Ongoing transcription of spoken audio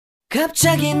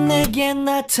갑자기 내게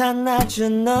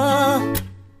나타나준 너,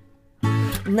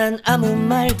 난 아무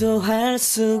말도 할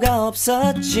수가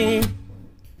없었지.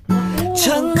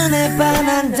 첫눈에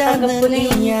반한다는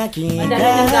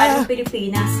이야기가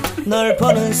널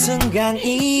보는 순간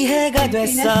이해가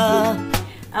됐어.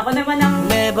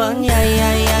 매번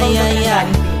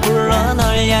야야야야야 불러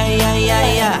널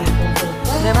야야야야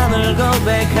내 맘을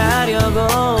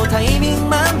고백하려고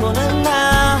타이밍만 보는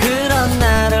나. 그런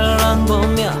나를 넌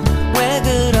보며 왜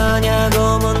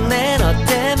그러냐고 묻네. 너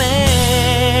때문에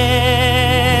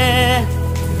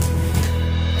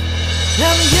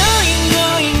I'm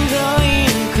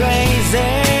going crazy.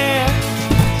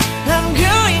 I'm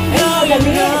going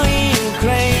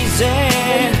crazy.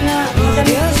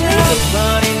 무뎌져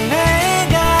버린 내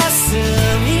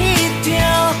가슴이 뛰어.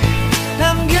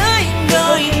 I'm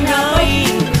going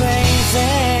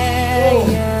crazy.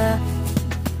 Yeah.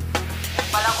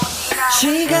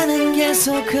 시간은 계속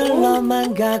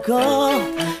흘러만 가고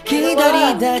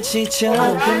기다리다 지쳐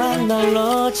그만 널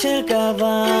놓칠까봐.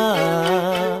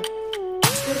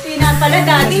 Pinas pala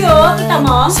dati oh, kita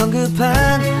mo?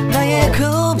 성급한 나의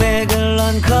고백을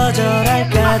넌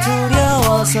거절할까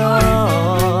두려워서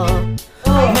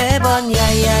매번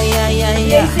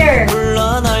야야야야야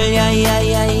불러 널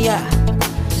야야야야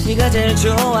네가 제일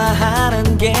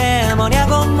좋아하는 게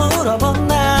뭐냐고 물어본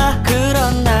나.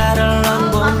 그런 나를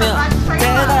넌 보며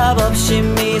대답 없이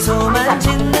미소만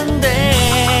짓는데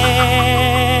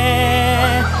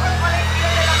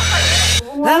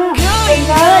I'm going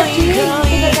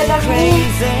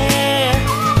crazy.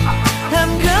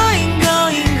 I'm going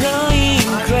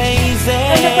crazy.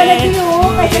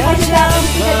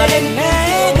 무뎌져버린 내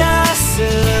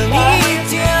가슴이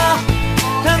뛰어.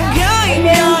 I'm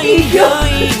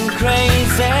going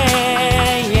crazy.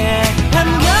 Yeah. I'm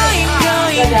going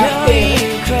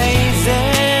crazy.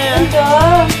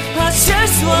 어쩔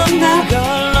수 없는 걸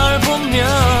널 보면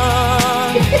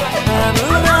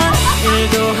아무런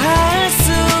일도 할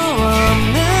수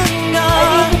없는 걸.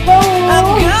 I'm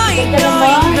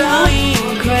going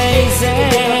crazy.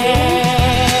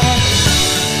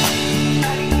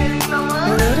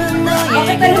 오늘은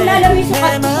너에게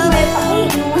내 맘을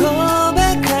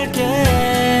고백할게.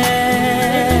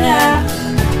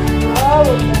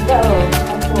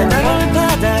 날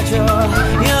받아줘.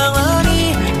 영원히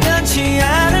변치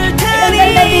않을 테니.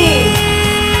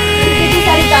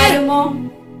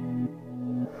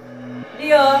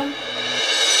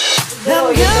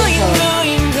 I'm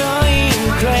going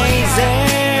crazy.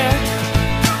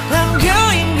 I'm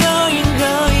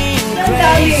going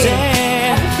crazy.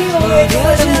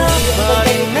 무뎌져버린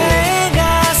내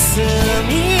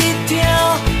가슴이 뛰어.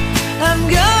 I'm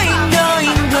going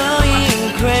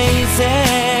crazy.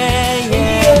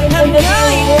 Yeah. I'm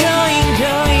going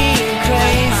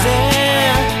crazy.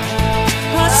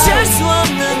 어쩔 수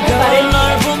없는 걸 널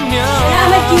보며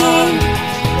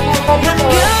I'm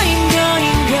going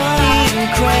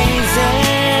crazy.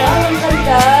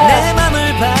 내 맘을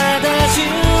받아준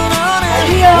너는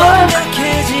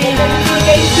완벽해진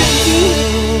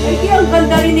Ay, ang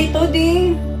ganda rin ito,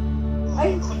 di.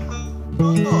 Ay.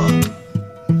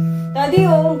 Daddy,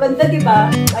 oh, ang ganda, di ba?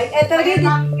 Ay, eto rin.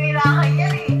 Kailangan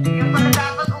yan eh. Yung pala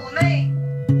dapat una eh.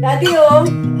 Daddy, oh.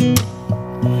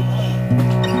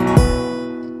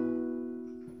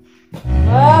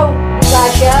 Wow,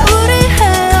 Sasha. 우리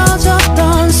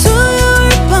헤어졌던 수요일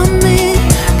밤이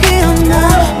기억나.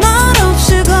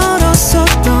 말없이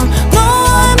걸었었던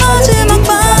너의 마지막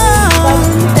밤.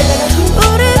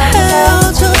 우리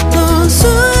헤어졌던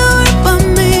수요일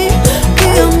밤이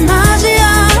기억나지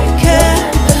않게.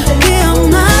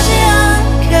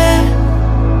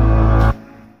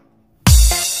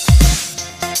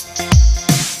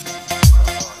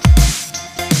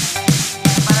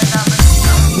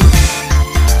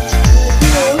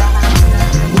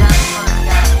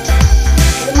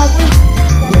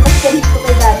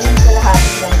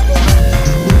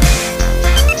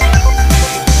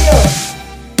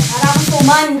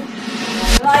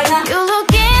 You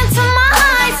look into my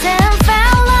eyes and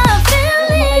felt a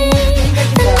feeling,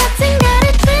 and nothing got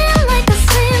it feel like a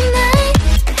sweet night.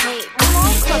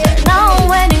 Now I'm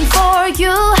waiting for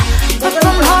you, but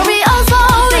don't hurry, oh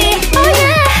slowly, oh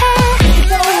yeah.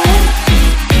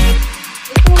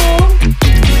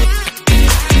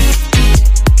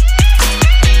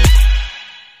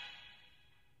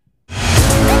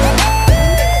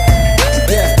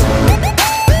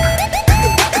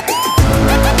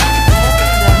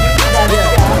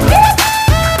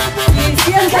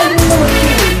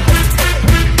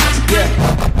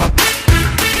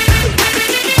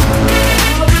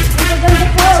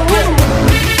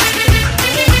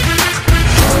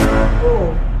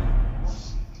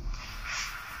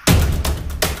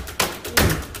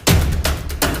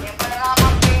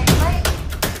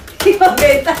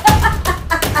 Pambenta.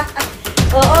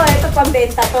 Oo, ito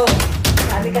pambenta to.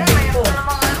 Sabi kasi Kaya ito. ko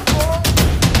namang ano po.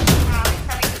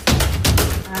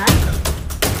 Ha?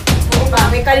 Oo ba?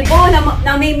 May kalbo.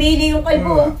 Namimili yung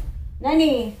kalbo.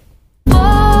 Nani?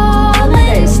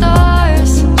 Falling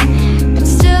stars, but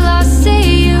still I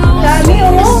see you. Dami,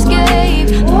 oh. Escape,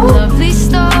 Oh. lovely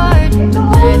start.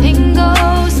 Letting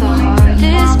go's the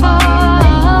hardest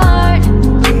part.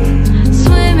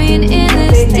 Swimming in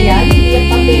this Pambenta yan. Yung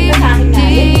pambenta sa akin nga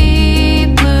yan. deep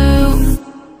blue.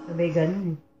 Sabay ganun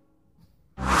eh.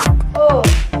 Oh.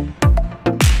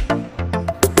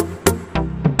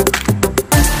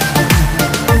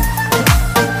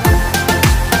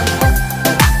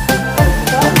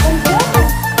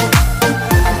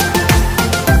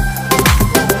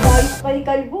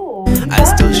 I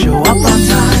still show up on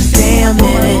time. Stay a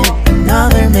minute,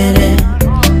 another minute.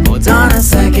 Hold on a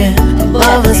second, a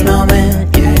loveless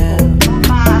moment, yeah.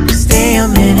 Stay a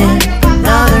minute,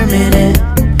 another minute.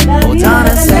 Hold on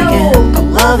a second, a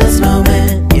loveless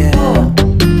moment, yeah.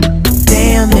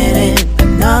 Stay a minute,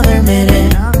 another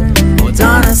minute. Hold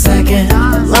on a second,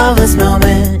 a loveless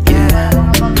moment, yeah.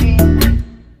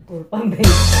 Puro pambenta.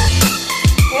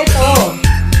 Eto.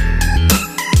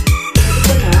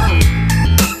 Ito na.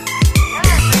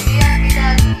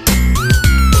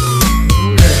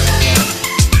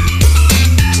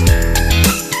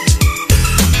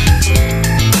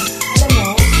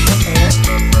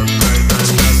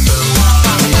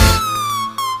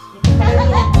 Alam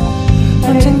mo,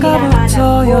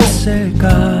 언젠가부터였을까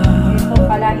ito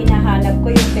pala hinahanap ko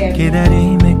yung terno.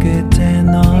 기다림의 끝에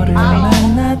너를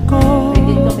만났고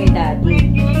Pwede ito kay daddy.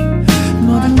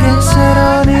 모든 게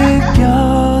새로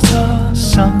느껴져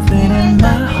Something in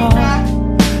my heart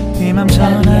이 맘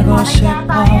전하고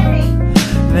싶어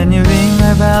When you ring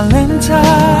my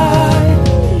valentine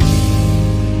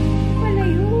Wala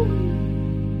yun.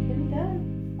 Ganda.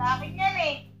 Sa akin yan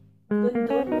eh.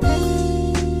 Ganda.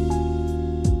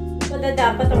 Ito na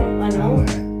dapat ang ano.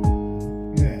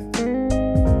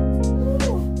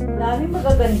 Dami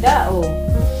magaganda, oh.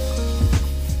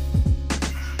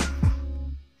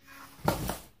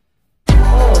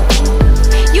 Oh.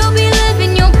 You'll be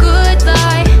living your good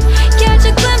life. Catch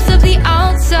a glimpse of the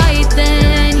outside,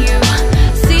 then you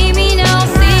see me now,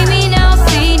 see me now,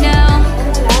 see now.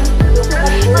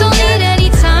 Don't need any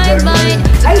timeline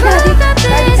to Ay, prove that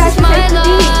daddy, this is my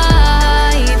daddy,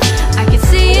 life. I can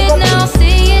see it now,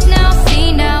 see it now,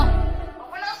 see now. Huwag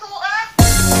mo nang sukat.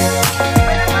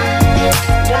 Iba naman.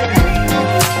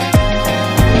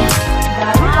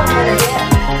 Dami pang malaya.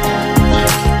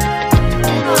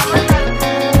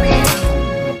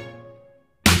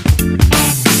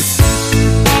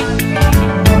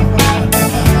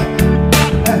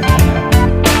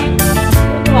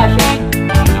 Tuwa siya.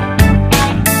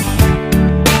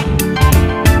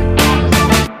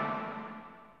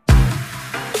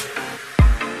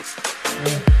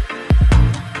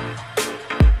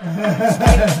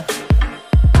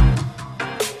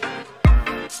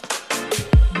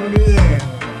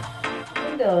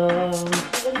 Ganda.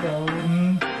 Ganda.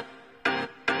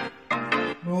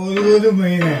 이거도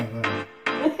뭐이네.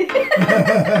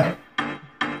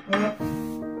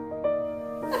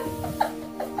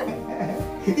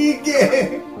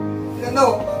 이게 나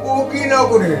오기나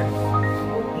그래.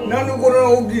 나는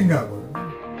그런 오기나 그래.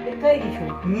 Dekay di siya.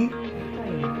 응?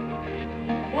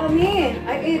 Dami.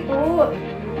 Ay, ito.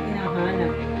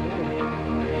 Hinahanap.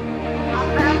 Ang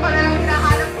alam pala lang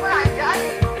hinahanap ko na dyan.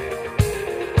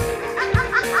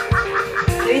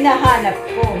 Ito hinahanap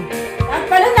ko. At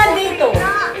pala nandito.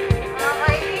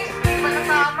 Nakakainis. Hindi pa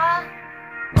nasama.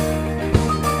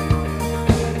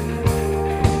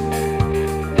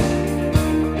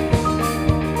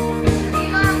 Hindi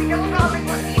nga. Hindi ako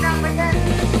nakapagpagkita ba dyan?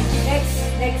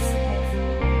 Next.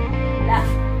 Wala.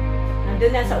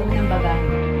 Nandun na sa unang bagahe.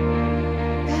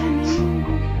 Dami.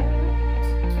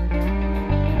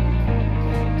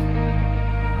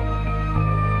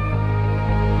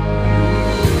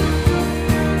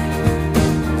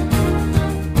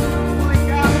 Uy,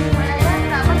 grabe pala yan.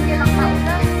 Dapat kailang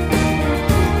kaulan.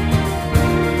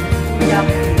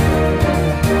 Dami.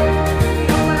 Hindi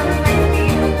ako pa naman tayo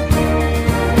dito.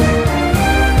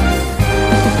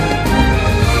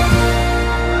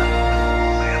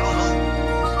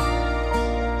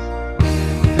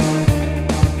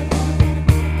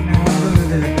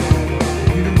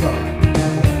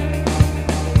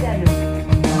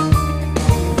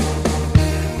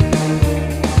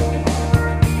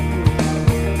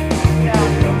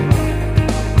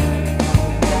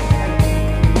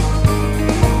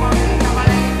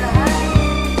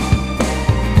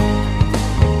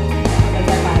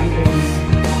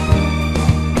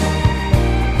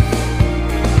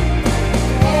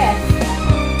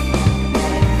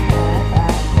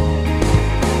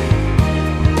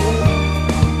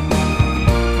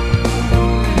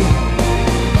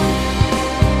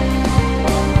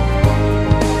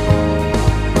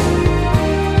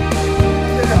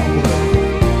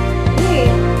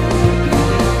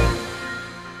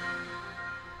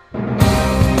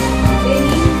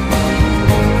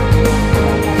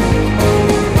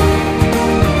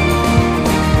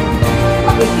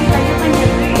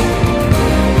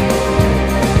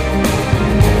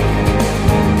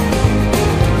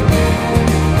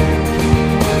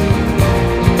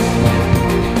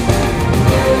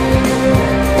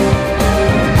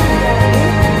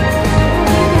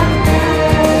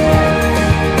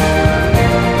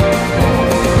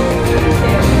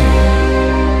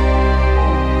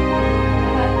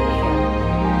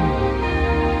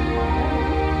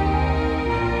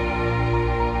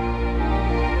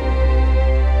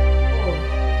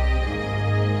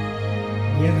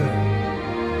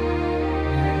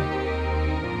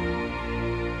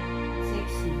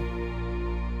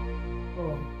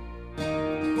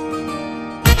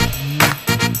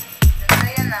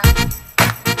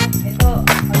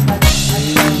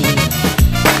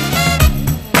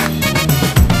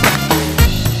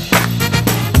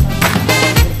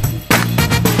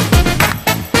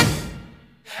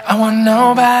 I want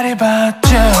nobody but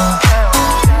you.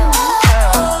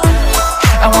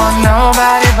 I want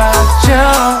nobody but you.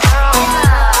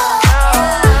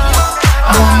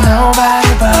 I want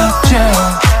nobody but you.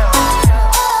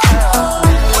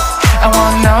 I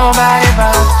want nobody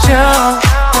but you.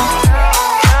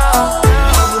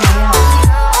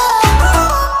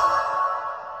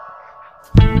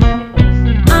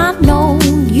 I know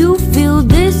you feel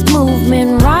this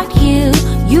movement right here.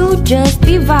 You just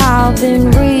be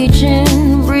vibing,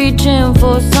 reaching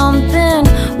for something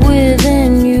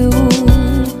within you.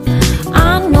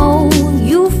 I know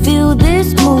you feel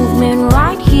this movement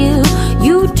right here.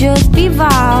 You just be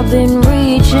vibing,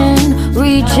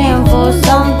 reaching for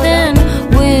something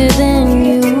within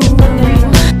you.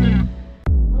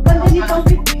 Ang ganda nito,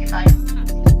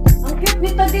 ang cute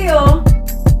nito, di oh.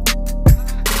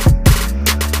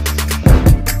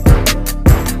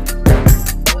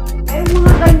 Ay,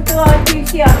 mga ganito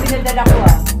cheesy pinadala ko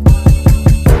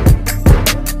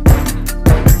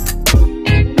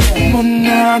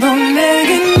나도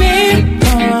내게 믿어,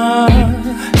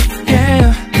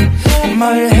 yeah.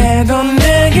 말해